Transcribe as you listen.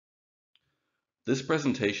This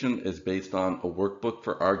presentation is based on A Workbook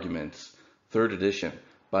for Arguments, 3rd edition,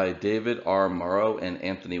 by David R. Morrow and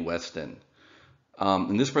Anthony Weston.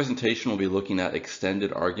 In this presentation, we'll be looking at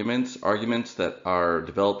extended arguments, arguments that are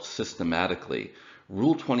developed systematically.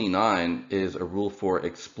 Rule 29 is a rule for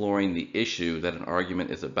exploring the issue that an argument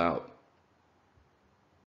is about.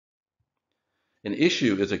 An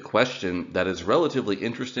issue is a question that is relatively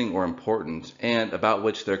interesting or important and about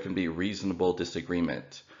which there can be reasonable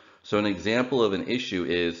disagreement. So an example of an issue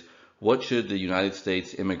is, what should the United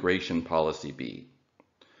States immigration policy be?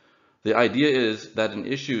 The idea is that an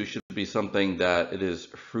issue should be something that it is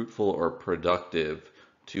fruitful or productive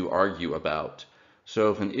to argue about.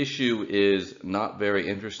 So if an issue is not very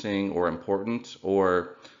interesting or important,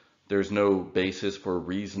 or there's no basis for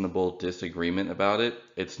reasonable disagreement about it,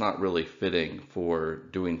 it's not really fitting for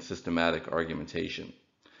doing systematic argumentation.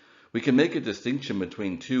 We can make a distinction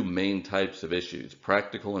between two main types of issues,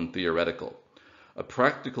 practical and theoretical. A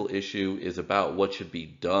practical issue is about what should be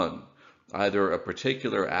done, either a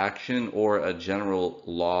particular action or a general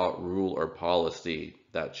law, rule, or policy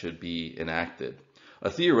that should be enacted. A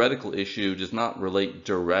theoretical issue does not relate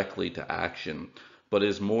directly to action, but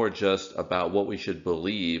is more just about what we should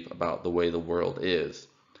believe about the way the world is.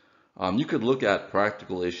 You could look at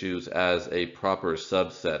practical issues as a proper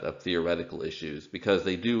subset of theoretical issues because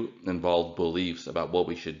they do involve beliefs about what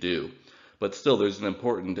we should do. But still, there's an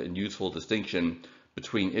important and useful distinction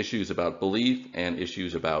between issues about belief and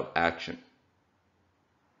issues about action.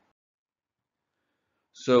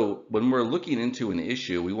 So when we're looking into an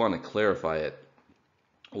issue, we want to clarify it.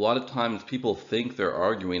 A lot of times people think they're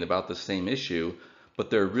arguing about the same issue, but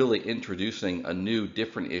they're really introducing a new,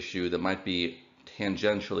 different issue that might be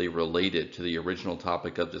tangentially related to the original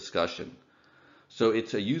topic of discussion. So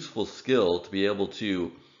it's a useful skill to be able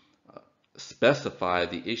to specify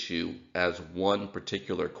the issue as one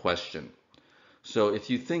particular question. So if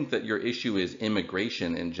you think that your issue is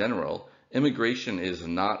immigration in general, immigration is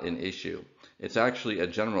not an issue. It's actually a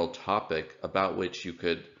general topic about which you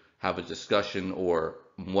could have a discussion or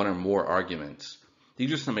one or more arguments.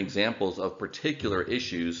 These are some examples of particular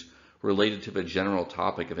issues related to the general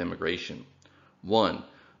topic of immigration. 1.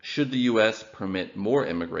 Should the U.S. permit more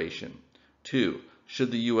immigration? 2. Should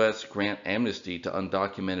the U.S. grant amnesty to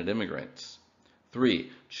undocumented immigrants? 3.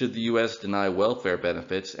 Should the U.S. deny welfare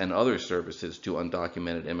benefits and other services to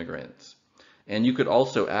undocumented immigrants? And you could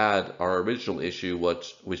also add our original issue,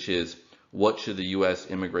 which is, what should the U.S.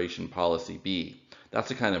 immigration policy be? That's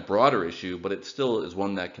a kind of broader issue, but it still is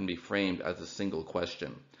one that can be framed as a single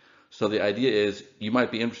question. So the idea is you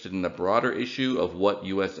might be interested in the broader issue of what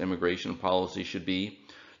U.S. immigration policy should be.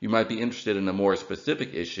 You might be interested in a more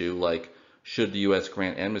specific issue like, should the U.S.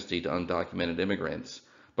 grant amnesty to undocumented immigrants?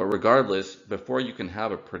 But regardless, before you can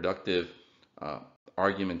have a productive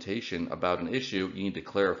argumentation about an issue, you need to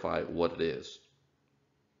clarify what it is.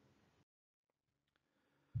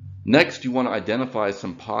 Next, you want to identify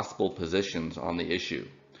some possible positions on the issue.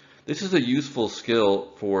 This is a useful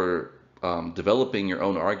skill for developing your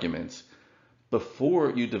own arguments.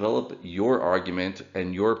 Before you develop your argument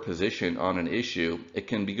and your position on an issue, it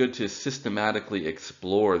can be good to systematically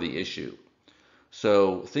explore the issue.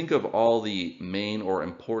 So think of all the main or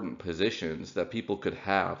important positions that people could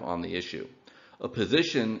have on the issue. A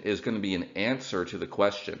position is going to be an answer to the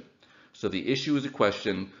question. So the issue is a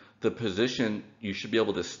question. The position, you should be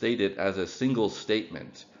able to state it as a single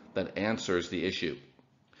statement that answers the issue.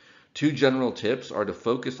 Two general tips are to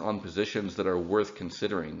focus on positions that are worth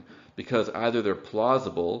considering because either they're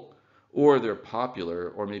plausible or they're popular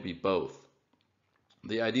or maybe both.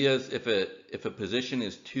 The idea is if a position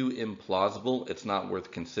is too implausible, it's not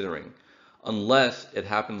worth considering unless it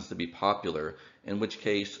happens to be popular, in which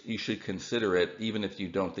case you should consider it even if you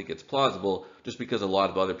don't think it's plausible, just because a lot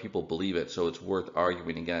of other people believe it, so it's worth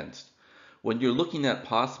arguing against. When you're looking at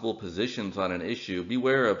possible positions on an issue,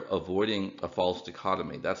 beware of avoiding a false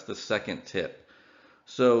dichotomy. That's the second tip.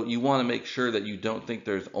 So you want to make sure that you don't think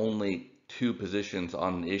there's only two positions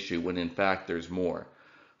on an issue when in fact there's more.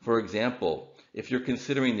 For example, if you're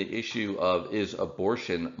considering the issue of is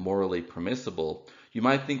abortion morally permissible, you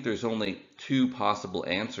might think there's only two possible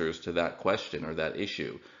answers to that question or that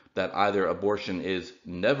issue, that either abortion is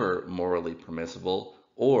never morally permissible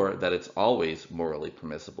or that it's always morally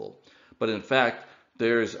permissible. But in fact,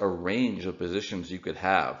 there's a range of positions you could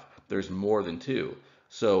have. There's more than two.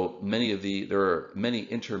 So there are many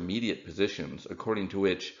intermediate positions according to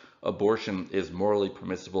which abortion is morally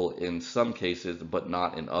permissible in some cases, but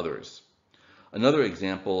not in others. Another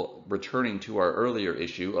example, returning to our earlier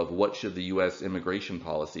issue of what should the U.S. immigration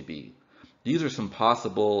policy be. These are some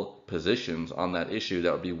possible positions on that issue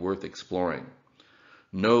that would be worth exploring.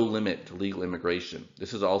 No limit to legal immigration.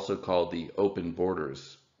 This is also called the open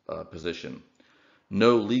borders position.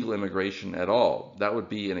 No legal immigration at all. That would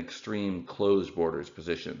be an extreme closed borders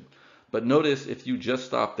position. But notice if you just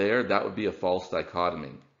stop there, that would be a false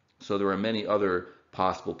dichotomy. So there are many other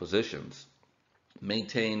possible positions.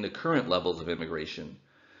 Maintain the current levels of immigration.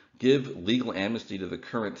 Give legal amnesty to the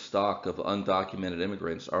current stock of undocumented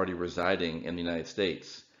immigrants already residing in the United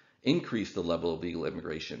States. Increase the level of legal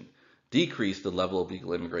immigration. Decrease the level of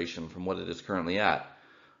legal immigration from what it is currently at.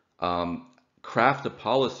 Craft a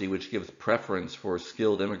policy which gives preference for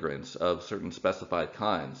skilled immigrants of certain specified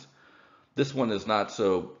kinds. This one is not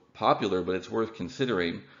so popular, but it's worth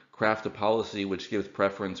considering. Craft a policy which gives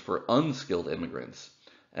preference for unskilled immigrants.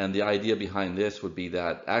 And the idea behind this would be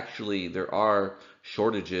that actually there are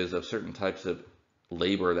shortages of certain types of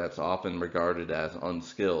labor that's often regarded as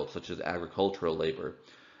unskilled, such as agricultural labor.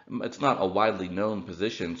 It's not a widely known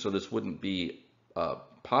position, so this wouldn't be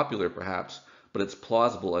popular perhaps, but it's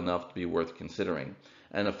plausible enough to be worth considering.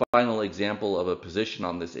 And a final example of a position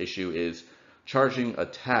on this issue is charging a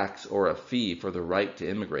tax or a fee for the right to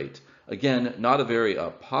immigrate. Again, not a very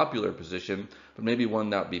popular position, but maybe one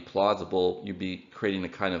that would be plausible. You'd be creating a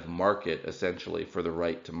kind of market, essentially, for the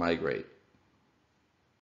right to migrate.